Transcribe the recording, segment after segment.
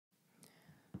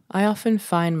I often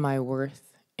find my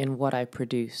worth in what I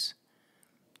produce.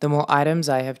 The more items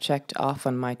I have checked off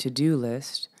on my to-do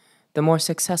list, the more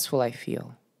successful I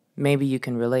feel. Maybe you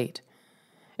can relate.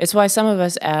 It's why some of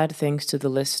us add things to the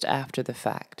list after the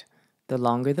fact. The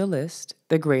longer the list,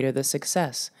 the greater the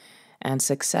success. And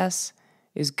success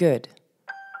is good.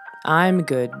 I'm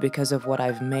good because of what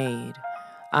I've made.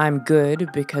 I'm good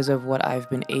because of what I've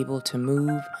been able to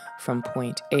move from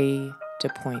point A to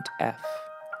point F.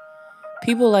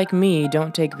 People like me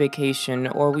don't take vacation,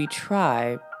 or we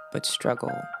try but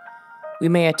struggle. We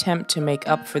may attempt to make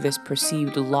up for this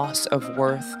perceived loss of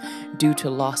worth due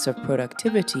to loss of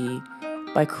productivity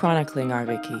by chronicling our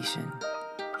vacation.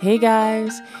 Hey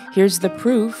guys, here's the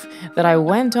proof that I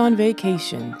went on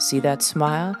vacation. See that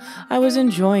smile? I was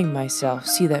enjoying myself.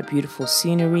 See that beautiful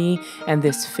scenery and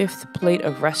this fifth plate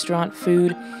of restaurant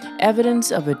food?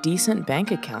 Evidence of a decent bank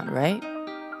account, right?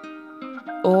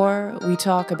 Or we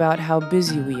talk about how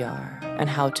busy we are and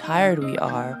how tired we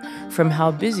are from how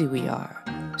busy we are,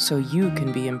 so you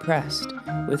can be impressed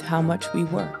with how much we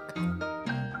work.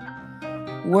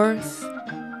 Worth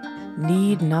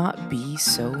need not be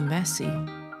so messy.